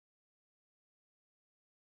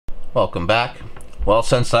Welcome back. Well,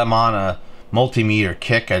 since I'm on a multimeter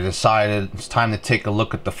kick, I decided it's time to take a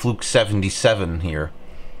look at the Fluke 77 here.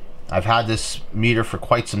 I've had this meter for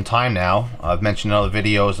quite some time now. I've mentioned in other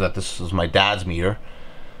videos that this is my dad's meter.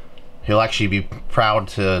 He'll actually be proud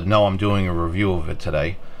to know I'm doing a review of it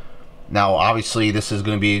today. Now, obviously, this is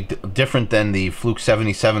going to be different than the Fluke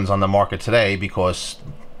 77s on the market today because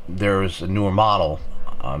there's a newer model.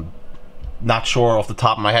 Not sure off the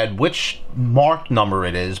top of my head which mark number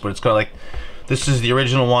it is, but it's kind of like this is the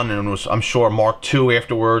original one, and it was, I'm sure, Mark II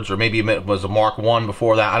afterwards, or maybe it was a Mark I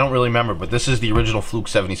before that. I don't really remember, but this is the original Fluke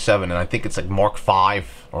 77, and I think it's like Mark V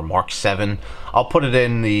or Mark VII. I'll put it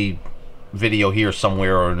in the video here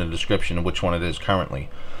somewhere or in the description of which one it is currently.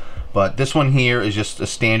 But this one here is just a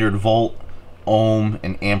standard volt, ohm,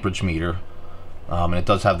 and amperage meter, and it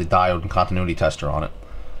does have the diode and continuity tester on it.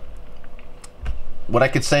 What I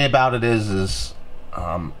could say about it is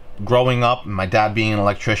growing up, my dad being an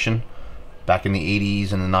electrician back in the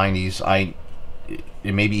 80s and the 90s,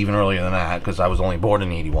 maybe even earlier than that because I was only born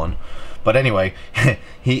in 81. But anyway,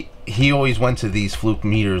 he always went to these Fluke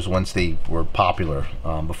meters once they were popular.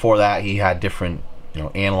 Before that, he had different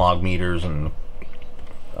analog meters and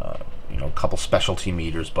a couple specialty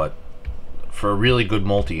meters, but for a really good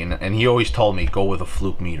multi, and he always told me go with a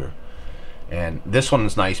Fluke meter. And this one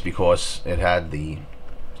is nice because it had the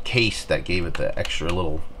case that gave it the extra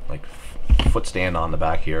little like foot stand on the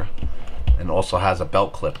back here, and also has a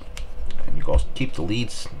belt clip, and you go keep the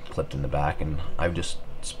leads clipped in the back, and I've just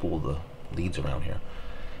spooled the leads around here.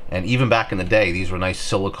 And even back in the day, these were nice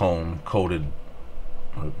silicone coated,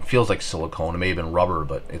 it feels like silicone, it may have been rubber,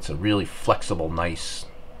 but it's a really flexible, nice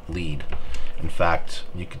lead. In fact,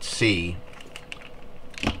 you could see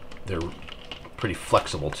they're pretty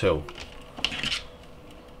flexible too.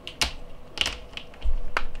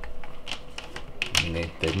 I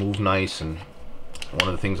mean, they move nice, and one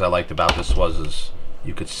of the things I liked about this is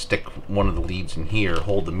you could stick one of the leads in here,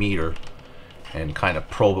 hold the meter, and kind of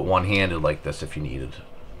probe it one-handed like this if you needed.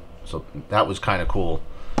 So that was kind of cool.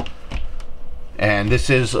 And this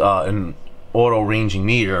is an auto ranging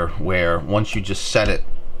meter where once you just set it,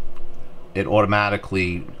 it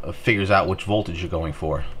automatically figures out which voltage you're going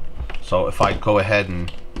for. So if I go ahead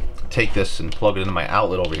and take this and plug it into my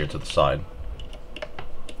outlet over here to the side,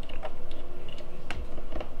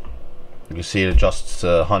 you can see it adjusts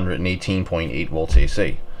to 118.8 volts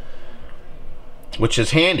AC, which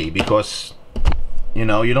is handy because you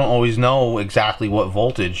don't always know exactly what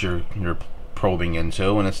voltage you're probing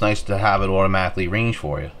into, and it's nice to have it automatically range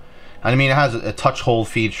for you. I mean, it has a touch hold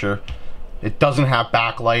feature. It doesn't have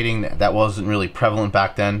backlighting. That wasn't really prevalent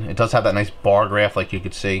back then. It does have that nice bar graph like you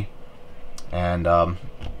could see, and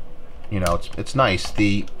it's nice.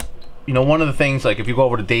 One of the things, like if you go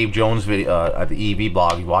over to Dave Jones' video at the EV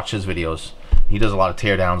blog, you watch his videos. He does a lot of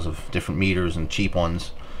teardowns of different meters and cheap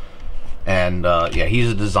ones. And yeah,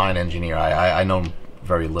 he's a design engineer. I know him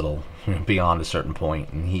very little beyond a certain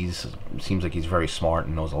point, and seems like he's very smart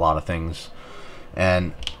and knows a lot of things.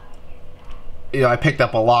 And I picked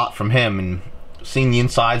up a lot from him, and seeing the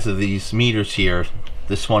insides of these meters here,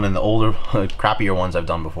 this one and the older, crappier ones I've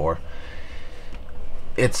done before.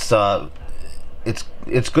 It's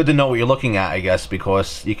good to know what you're looking at, I guess,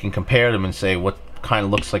 because you can compare them and say what kind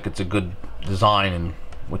of looks like it's a good design and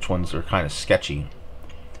which ones are kind of sketchy.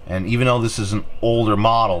 And even though this is an older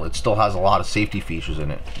model, it still has a lot of safety features in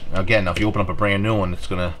it. Again, if you open up a brand new one, it's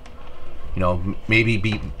gonna, maybe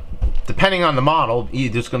be, depending on the model,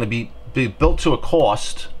 either it's gonna be built to a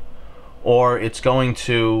cost, or it's going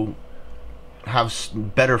to have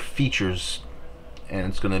better features, and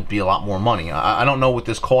it's going to be a lot more money. I don't know what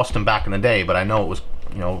this cost him back in the day, but I know it was,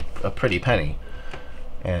 a pretty penny.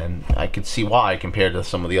 And I could see why compared to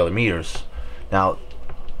some of the other meters. Now,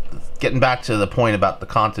 getting back to the point about the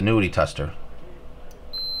continuity tester.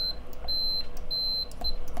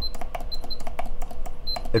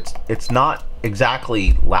 It's not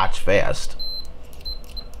exactly latch fast.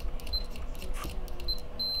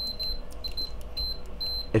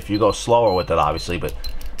 If you go slower with it, obviously, but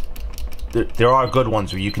there are good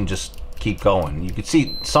ones where you can just keep going. You can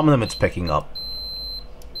see some of them it's picking up,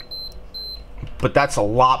 but that's a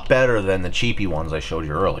lot better than the cheapy ones I showed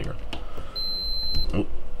you earlier.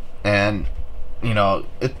 And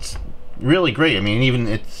it's really great. I mean, even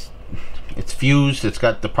it's fused. It's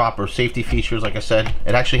got the proper safety features. Like I said,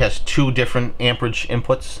 it actually has 2 different amperage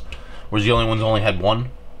inputs, whereas the only ones only had 1.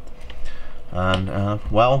 And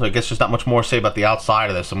well, I guess there's not much more to say about the outside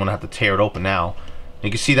of this. I'm gonna have to tear it open now. You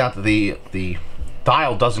can see that the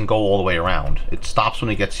dial doesn't go all the way around. It stops when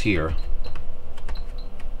it gets here,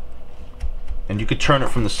 And you could turn it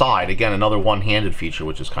from the side. Again, another one-handed feature,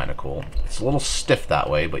 which is kind of cool. It's a little stiff that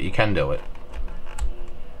way, but you can do it.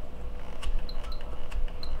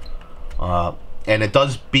 And it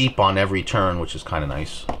does beep on every turn, which is kind of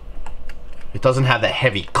nice. It doesn't have that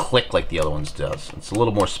heavy click like the other ones does. It's a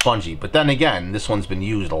little more spongy. But then again, this one's been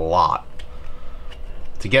used a lot.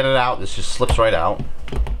 To get it out, this just slips right out.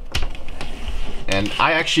 And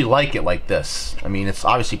I actually like it like this. I mean, it's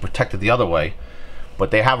obviously protected the other way, but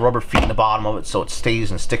they have rubber feet in the bottom of it, so it stays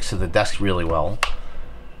and sticks to the desk really well.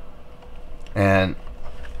 And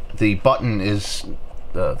the button is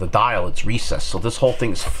the dial, it's recessed, so this whole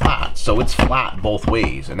thing is flat, so it's flat both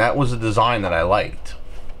ways, and that was a design that I liked.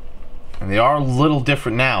 And they are a little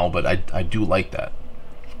different now, but I do like that.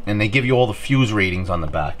 And they give you all the fuse ratings on the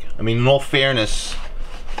back. I mean, in all fairness,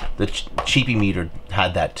 the cheapy meter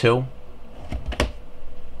had that too.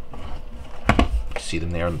 See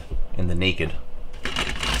them there in the naked.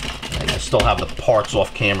 And I still have the parts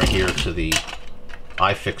off camera here to the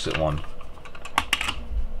iFixit one.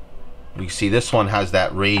 You can see this one has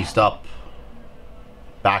that raised up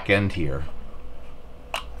back end here.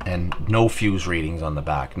 And no fuse ratings on the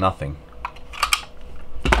back, nothing.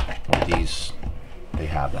 With these, they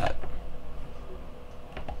have that.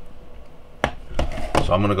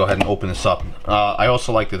 So I'm going to go ahead and open this up. I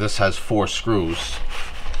also like that this has 4 screws.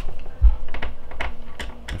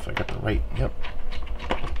 If I got the right, yep.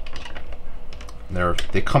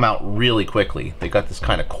 They come out really quickly. They got this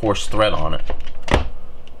kind of coarse thread on it,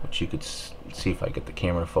 which you could see if I get the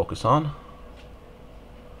camera to focus on.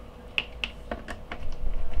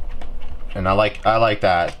 And I like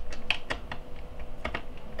that.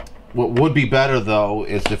 What would be better though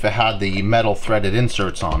is if it had the metal threaded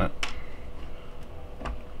inserts on it.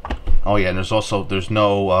 Oh yeah, and there's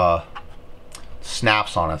no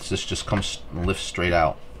snaps on it. This just comes and lifts straight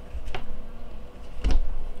out.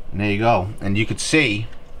 And there you go. And you could see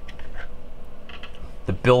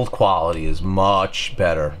the build quality is much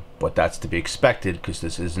better, but that's to be expected because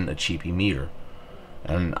this isn't a cheapy meter.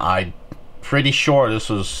 And I'm pretty sure this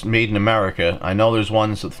was made in America. I know there's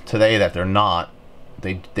ones today that they're not.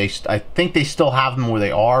 I think they still have them where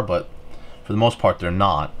they are, but for the most part they're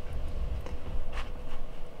not.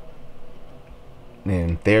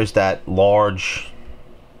 And there's that large,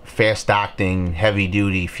 fast-acting,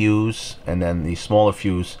 heavy-duty fuse, and then the smaller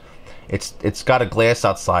fuse. It's got a glass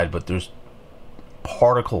outside, but there's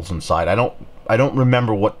particles inside. I don't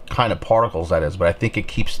remember what kind of particles that is, but I think it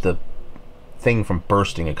keeps the thing from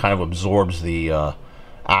bursting. It kind of absorbs the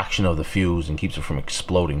action of the fuse and keeps it from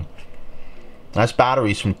exploding. That's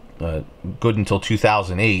batteries from good until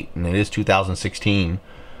 2008, and it is 2016.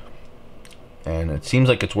 And it seems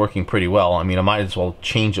like it's working pretty well. I mean, I might as well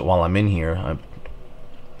change it while I'm in here.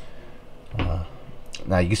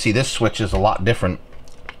 Now you can see this switch is a lot different.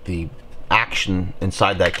 The action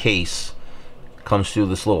inside that case comes through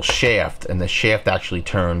this little shaft, and the shaft actually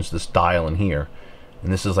turns this dial in here.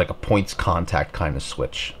 And this is like a points contact kind of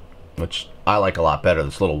switch, which I like a lot better.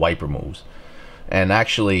 This little wiper moves. And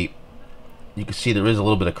actually, you can see there is a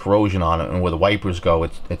little bit of corrosion on it, and where the wipers go,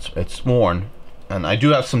 it's worn. And I do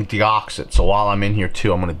have some deoxit, so while I'm in here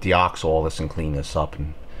too, I'm going to deox all this and clean this up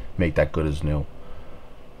and make that good as new.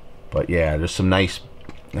 But yeah, there's some nice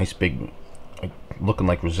big, looking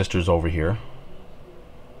like resistors over here.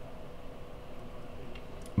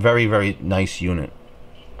 Very, very nice unit.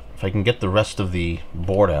 If I can get the rest of the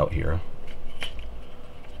board out here,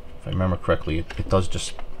 if I remember correctly, it does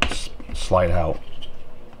just slide out.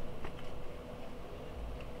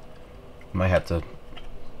 I might have to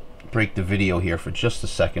break the video here for just a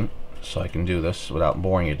second so I can do this without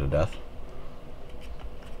boring you to death.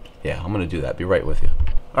 Yeah, I'm gonna do that. Be right with you.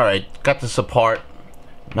 Alright, got this apart.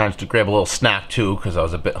 Managed to grab a little snack too because I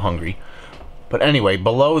was a bit hungry. But anyway,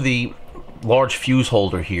 below the large fuse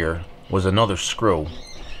holder here was another screw,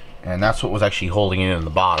 and that's what was actually holding it in the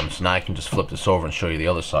bottom. So now I can just flip this over and show you the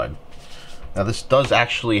other side. Now this does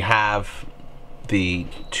actually have the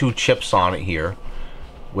 2 chips on it here,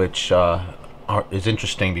 which is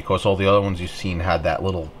interesting because all the other ones you've seen had that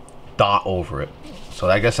little dot over it. So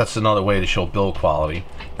I guess that's another way to show build quality.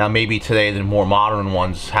 Now maybe today the more modern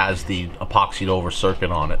ones has the epoxied over circuit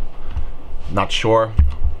on it. Not sure.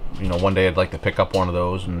 You know, one day I'd like to pick up one of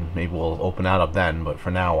those and maybe we'll open that up then, but for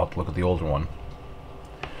now I'll have to look at the older one.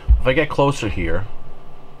 If I get closer here,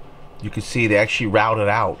 you can see they actually routed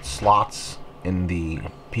out slots in the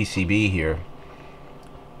PCB here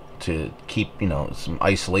to keep, you know, some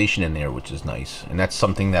isolation in there, which is nice. And that's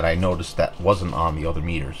something that I noticed that wasn't on the other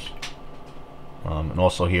meters. And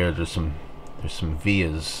also here there's some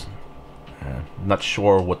vias. I'm not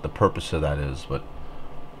sure what the purpose of that is, but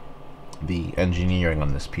the engineering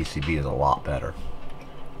on this PCB is a lot better.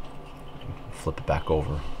 Flip it back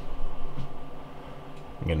over.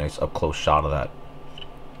 Get a nice up close shot of that.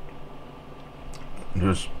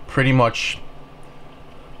 There's pretty much,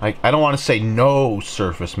 I don't want to say no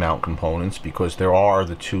surface mount components, because there are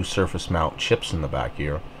the 2 surface mount chips in the back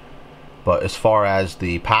here. But as far as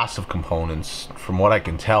the passive components, from what I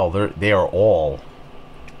can tell, they are all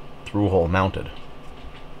through-hole mounted.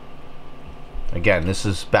 Again, this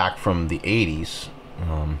is back from the 80s.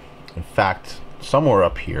 In fact, somewhere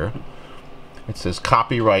up here, it says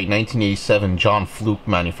copyright 1987 John Fluke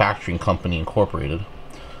Manufacturing Company Incorporated.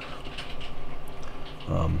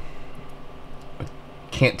 I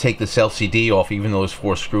can't take this LCD off, even though there's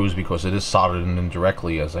 4 screws, because it is soldered in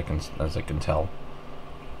directly, as I can tell.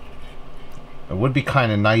 It would be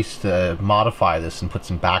kind of nice to modify this and put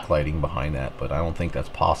some backlighting behind that, but I don't think that's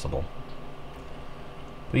possible.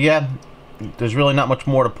 But yeah, there's really not much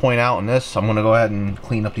more to point out in this. I'm going to go ahead and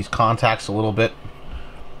clean up these contacts a little bit.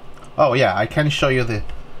 Oh yeah, I can show you the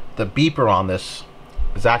beeper on this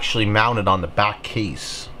is actually mounted on the back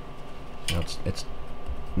case. You know, it's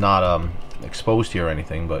not exposed here or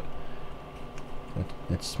anything, but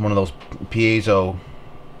it's one of those piezo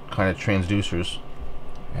kind of transducers,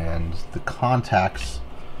 and the contacts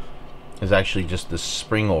is actually just this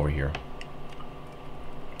spring over here,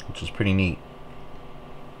 which is pretty neat.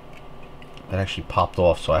 That actually popped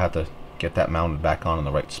off, so I had to get that mounted back on in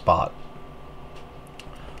the right spot.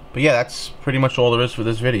 But yeah, that's pretty much all there is for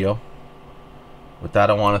this video. With that,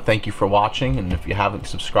 I want to thank you for watching, and if you haven't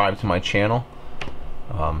subscribed to my channel,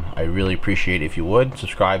 I really appreciate it if you would.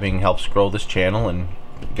 Subscribing helps grow this channel and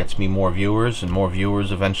gets me more viewers, and more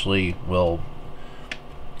viewers eventually will,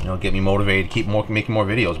 you know, get me motivated to keep making more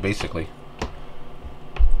videos, basically.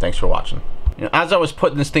 Thanks for watching. You know, as I was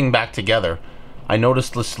putting this thing back together, I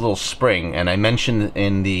noticed this little spring, and I mentioned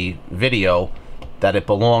in the video that it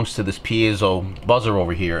belongs to this piezo buzzer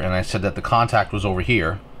over here, and I said that the contact was over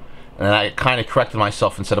here, and I kind of corrected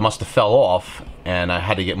myself and said it must have fell off and I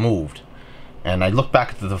had to get moved. And I looked back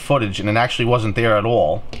at the footage, and it actually wasn't there at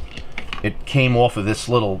all. It came off of this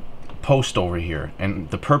little post over here,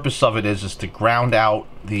 and the purpose of it is to ground out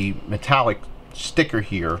the metallic sticker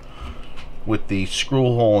here with the screw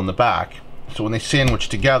hole in the back, so when they sandwich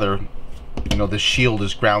together, you know, the shield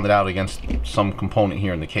is grounded out against some component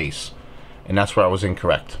here in the case. And that's where I was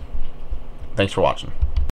incorrect. Thanks for watching.